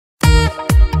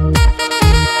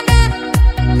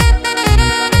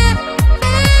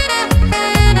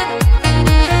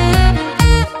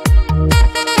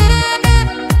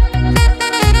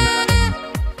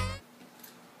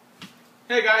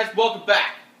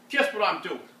guess what I'm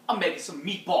doing? I'm making some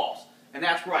meatballs. And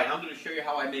that's right, I'm going to show you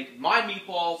how I make my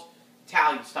meatballs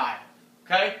Italian style.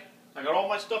 Okay? I got all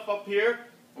my stuff up here,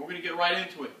 and we're going to get right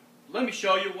into it. Let me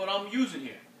show you what I'm using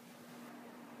here.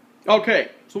 Okay,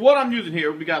 so what I'm using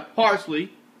here, we got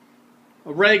parsley,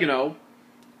 oregano,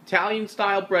 Italian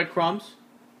style breadcrumbs,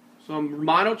 some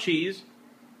Romano cheese.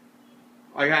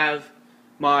 I have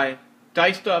my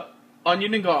diced up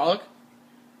onion and garlic,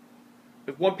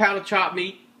 with 1 pound of chopped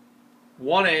meat,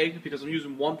 1 egg, because I'm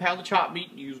using 1 pound of chopped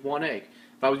meat, you use 1 egg.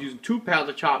 If I was using 2 pounds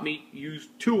of chopped meat, you use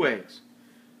 2 eggs.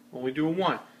 Only doing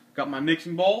 1. Got my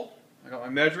mixing bowl, I got my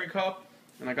measuring cup,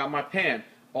 and I got my pan,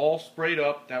 all sprayed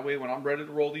up. That way when I'm ready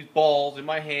to roll these balls in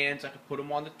my hands, I can put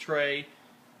them on the tray,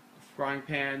 frying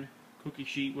pan, cookie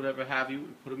sheet, whatever have you,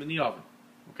 and put them in the oven.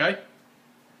 Okay?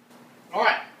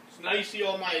 Alright, so now you see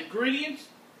all my ingredients.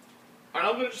 And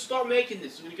I'm going to just start making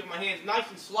this. I'm going to get my hands nice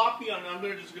and sloppy, and I'm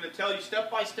just going to tell you step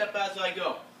by step as I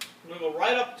go. I'm going to go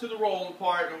right up to the rolling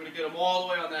part, and I'm going to get them all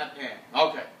the way on that pan.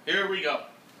 Okay, here we go.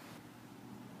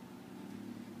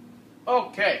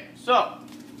 Okay, so,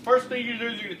 first thing you're going to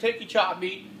do is you're going to take your chopped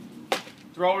meat,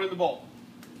 throw it in the bowl.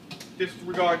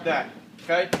 Disregard that,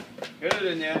 okay? Get it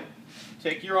in there.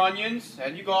 Take your onions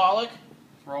and your garlic,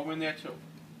 throw them in there too,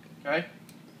 okay?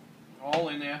 All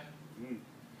in there.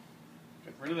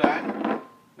 Get rid of that.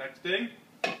 Next thing,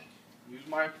 use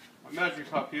my measuring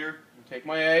cup here, and take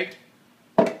my egg,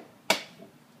 get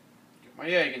my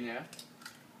egg in there.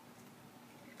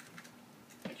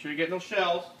 Make sure you get no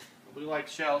shells. Nobody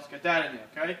likes shells. Get that in there,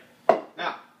 okay?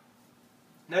 Now,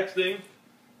 next thing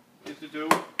is to do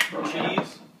the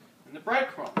cheese and the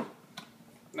breadcrumbs.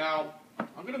 Now,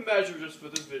 I'm going to measure just for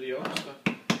this video, just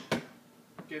to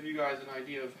give you guys an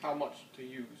idea of how much to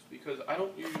use, because I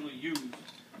don't usually use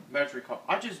measuring cup.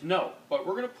 I just know, but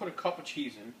we're going to put a cup of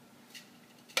cheese in.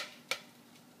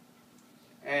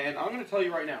 And I'm going to tell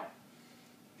you right now,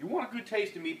 if you want a good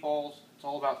taste of meatballs, it's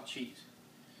all about the cheese.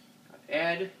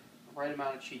 Add the right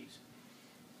amount of cheese.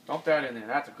 Dump that in there.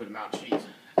 That's a good amount of cheese.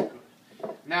 Good.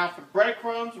 Now for the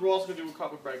breadcrumbs, we're also going to do a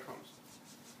cup of breadcrumbs.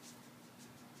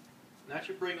 And that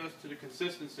should bring us to the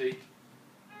consistency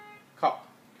cup.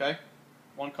 Okay?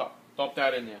 1 cup. Dump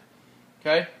that in there.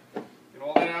 Okay? Get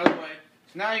all that out of the way.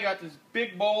 So now you got this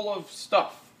big bowl of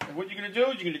stuff. And what you're going to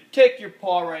do is you're going to take your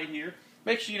paw right here.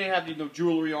 Make sure you didn't have no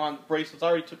jewelry on, bracelets. I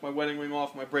already took my wedding ring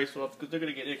off, my bracelet off, because they're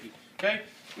going to get icky. Okay?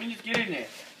 And you just get in there.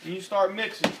 And you start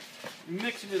mixing. You're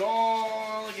mixing it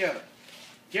all together.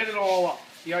 Get it all up.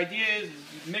 The idea is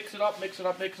you mix it up, mix it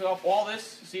up, mix it up. All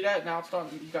this, you see that? Now it's done.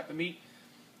 You got the meat.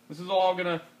 This is all going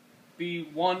to be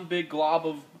one big glob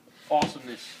of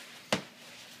awesomeness. So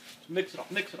mix it up,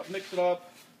 mix it up, mix it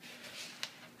up.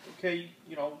 Okay,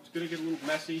 you know, it's going to get a little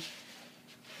messy.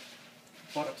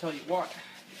 But I'll tell you what,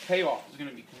 the payoff is going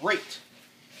to be great.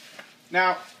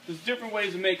 Now, there's different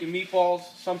ways of making meatballs.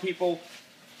 Some people,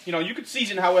 you know, you could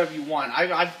season however you want.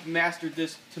 I've mastered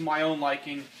this to my own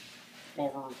liking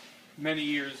over many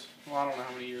years. Well, I don't know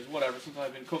how many years, whatever, since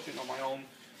I've been cooking on my own,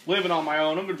 living on my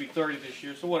own. I'm going to be 30 this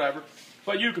year, so whatever.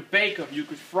 But you could bake them, you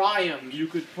could fry them, you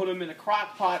could put them in a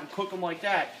crock pot and cook them like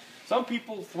that. Some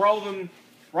people throw them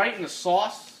right in the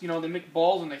sauce. You know, they make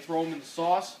balls and they throw them in the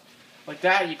sauce like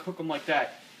that, and you cook them like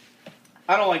that.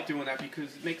 I don't like doing that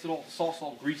because it makes it all, the sauce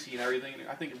all greasy and everything, and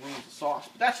I think it ruins the sauce.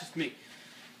 But that's just me.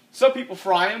 Some people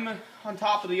fry them on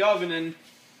top of the oven, and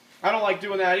I don't like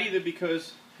doing that either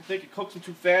because I think it cooks them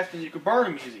too fast and you can burn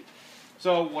them easy.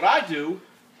 So what I do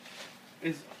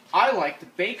is I like to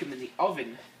bake them in the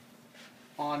oven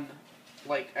on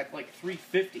at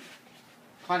 350,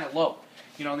 kind of low.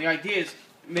 You know, and the idea is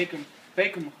bake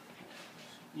them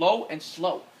low and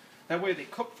slow. That way they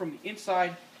cook from the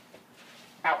inside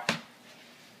out.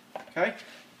 Okay?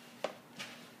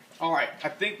 Alright, I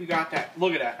think we got that.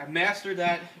 Look at that. I mastered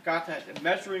that. Got that. The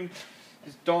measuring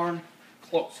is darn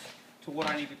close to what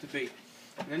I need it to be.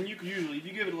 And then you can usually, if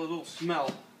you give it a little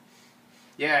smell,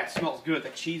 yeah, it smells good.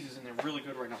 That cheese is in there really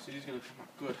good right now. So these are going to come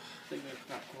out good. I think they're going to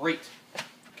come out great.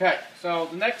 Okay, so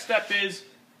the next step is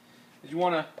you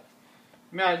want to,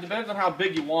 it depends on how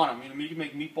big you want them. You know, you can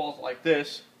make meatballs like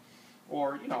this,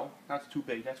 or, you know, that's too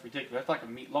big. That's ridiculous. That's like a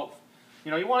meatloaf.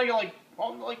 You know, you want to get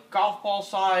like golf ball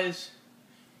size.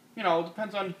 You know, it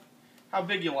depends on how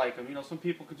big you like them. You know, some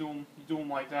people could do them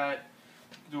like that.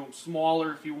 You can do them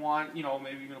smaller if you want. You know,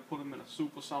 maybe you're going to put them in a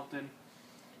soup or something.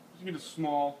 You can do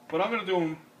small, but I'm going to do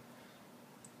them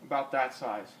about that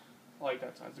size. I like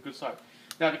that size. It's a good size.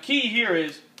 Now, the key here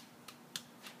is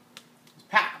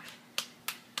pack them.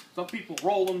 Some people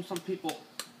roll them. Some people,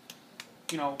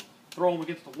 you know, throw them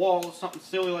against the wall or something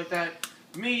silly like that.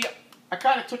 Me, I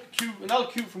kind of took another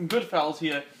cue from Goodfellas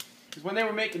here. Because when they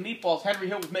were making meatballs, Henry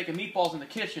Hill was making meatballs in the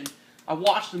kitchen. I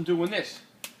watched him doing this.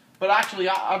 But actually,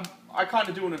 I kind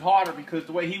of doing it harder because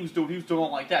the way he was doing it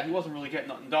like that. He wasn't really getting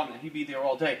nothing done there. He'd be there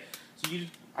all day. So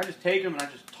I just take them and I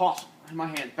just toss them in my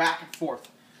hand back and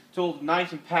forth until it's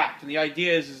nice and packed. And the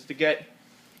idea is to get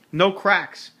no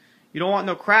cracks. You don't want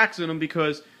no cracks in them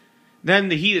because then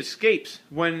the heat escapes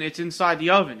when it's inside the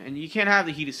oven. And you can't have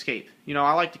the heat escape. You know,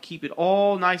 I like to keep it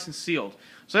all nice and sealed.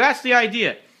 So that's the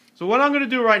idea. So what I'm going to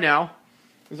do right now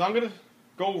is I'm going to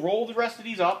go roll the rest of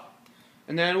these up.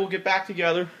 And then we'll get back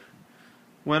together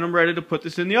when I'm ready to put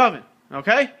this in the oven.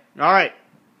 Okay? Alright.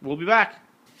 We'll be back.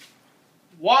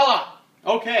 Voila!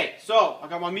 Okay, so I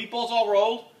got my meatballs all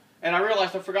rolled. And I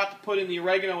realized I forgot to put in the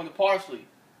oregano and the parsley.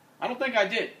 I don't think I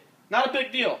did. Not a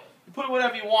big deal. You put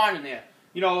whatever you want in there.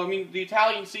 You know, I mean, the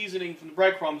Italian seasoning from the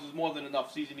breadcrumbs is more than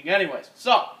enough seasoning anyways.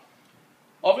 So,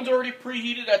 oven's already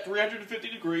preheated at 350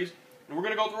 degrees. And we're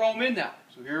going to go throw them in now.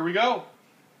 So here we go.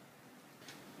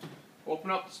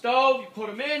 Open up the stove, you put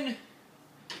them in.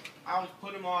 I always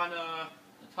put them on the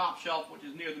top shelf, which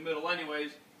is near the middle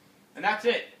anyways. And that's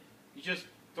it. You just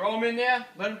throw them in there,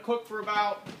 let them cook for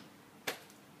about,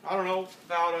 I don't know,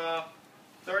 about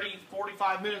 30,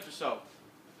 45 minutes or so.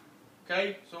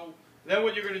 Okay, so then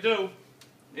what you're going to do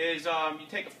is you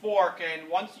take a fork, and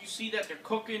once you see that they're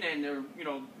cooking and they're, you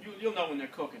know, you'll know when they're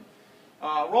cooking.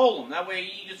 Roll them. That way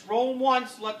you just roll them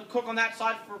once, let them cook on that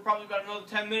side for probably about another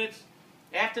 10 minutes.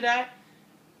 After that,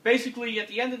 basically at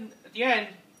the end,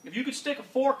 if you could stick a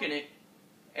fork in it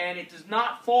and it does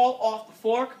not fall off the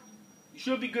fork, you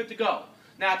should be good to go.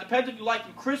 Now it depends if you like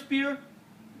them crispier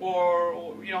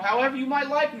or you know, however you might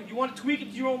like them. If you want to tweak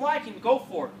it to your own liking, go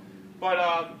for it.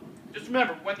 But just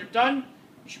remember, when they're done,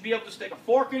 you should be able to stick a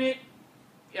fork in it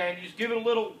and you just give it a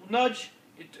little nudge.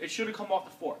 It should have come off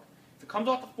the fork. If it comes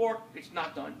off the fork, it's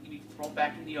not done. You need to throw it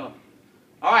back in the oven.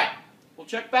 Alright, we'll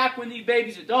check back when these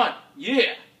babies are done.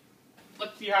 Yeah!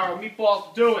 Let's see how our meatballs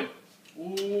are doing.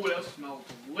 Ooh, that smells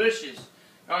delicious.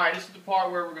 Alright, this is the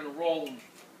part where we're going to roll them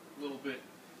a little bit.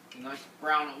 Nice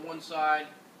brown on one side.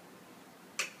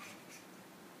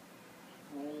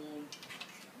 Roll them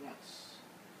once.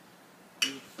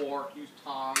 Use a fork, use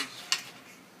tongs.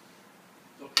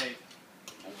 It's okay.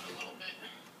 Hold it a little bit.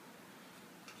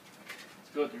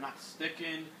 It's good, they're not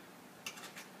sticking.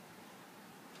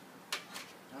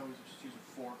 I always just use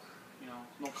a fork. You know,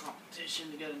 no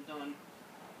competition to get them done.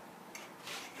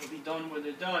 They'll be done when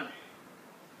they're done.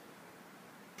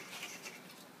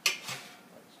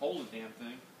 Let's hold the damn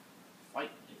thing.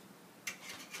 Fight it.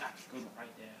 That's good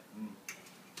right there.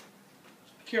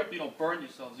 Just be careful you don't burn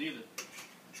yourselves either.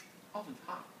 Oven's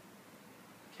hot.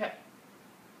 Okay.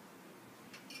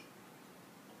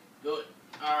 Good.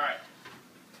 Alright.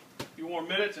 A few more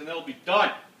minutes and they'll be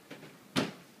done.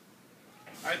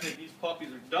 I think these puppies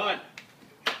are done.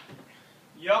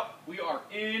 Yup, we are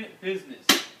in business.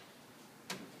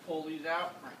 Pull these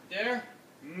out right there.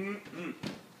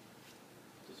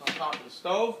 Just on top of the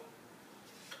stove.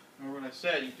 Remember what I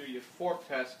said, you do your fork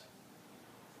test.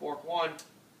 Fork one.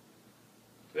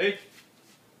 See?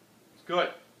 It's good.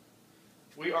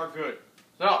 We are good.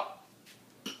 So,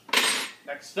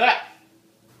 next step.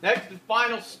 Next and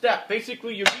final step.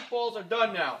 Basically, your meatballs are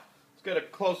done now. Let's get a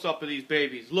close-up of these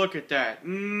babies. Look at that.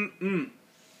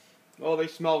 Oh, they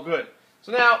smell good.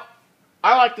 So now,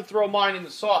 I like to throw mine in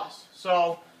the sauce.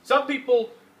 So, some people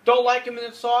don't like them in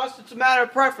the sauce. It's a matter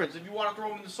of preference if you want to throw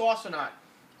them in the sauce or not.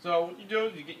 So, what you do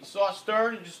is you get your sauce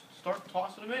stirred and just start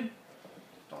tossing them in.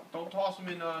 Don't toss them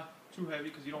in too heavy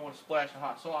because you don't want to splash the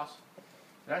hot sauce.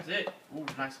 That's it. Ooh,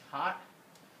 nice and hot.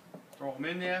 Throw them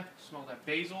in there. Smell that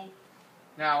basil.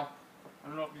 Now, I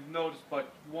don't know if you've noticed, but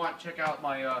if you want, check out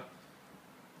my, I'll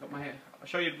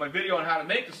show you my video on how to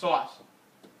make the sauce.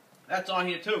 That's on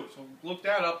here too, so look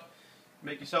that up.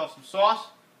 Make yourself some sauce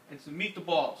and some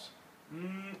meatballs.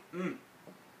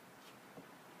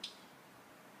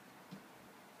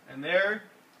 And there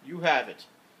you have it.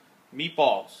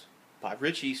 Meatballs by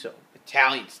Rich Iso,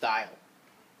 Italian style.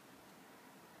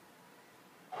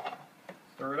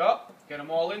 Stir it up, get them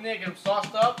all in there, get them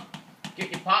sauced up. Get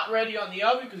your pot ready on the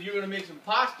oven because you're going to make some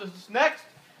pasta next.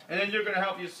 And then you're going to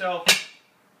help yourself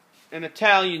an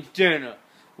Italian dinner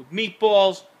with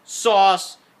meatballs,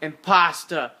 sauce, and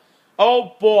pasta.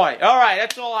 Oh boy. Alright,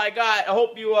 that's all I got. I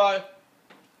hope you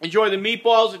enjoy the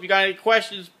meatballs. If you got any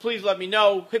questions, please let me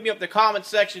know. Hit me up in the comment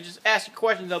section. Just ask your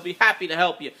questions. I'll be happy to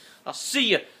help you. I'll see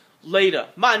you later.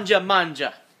 Manja,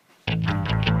 manja.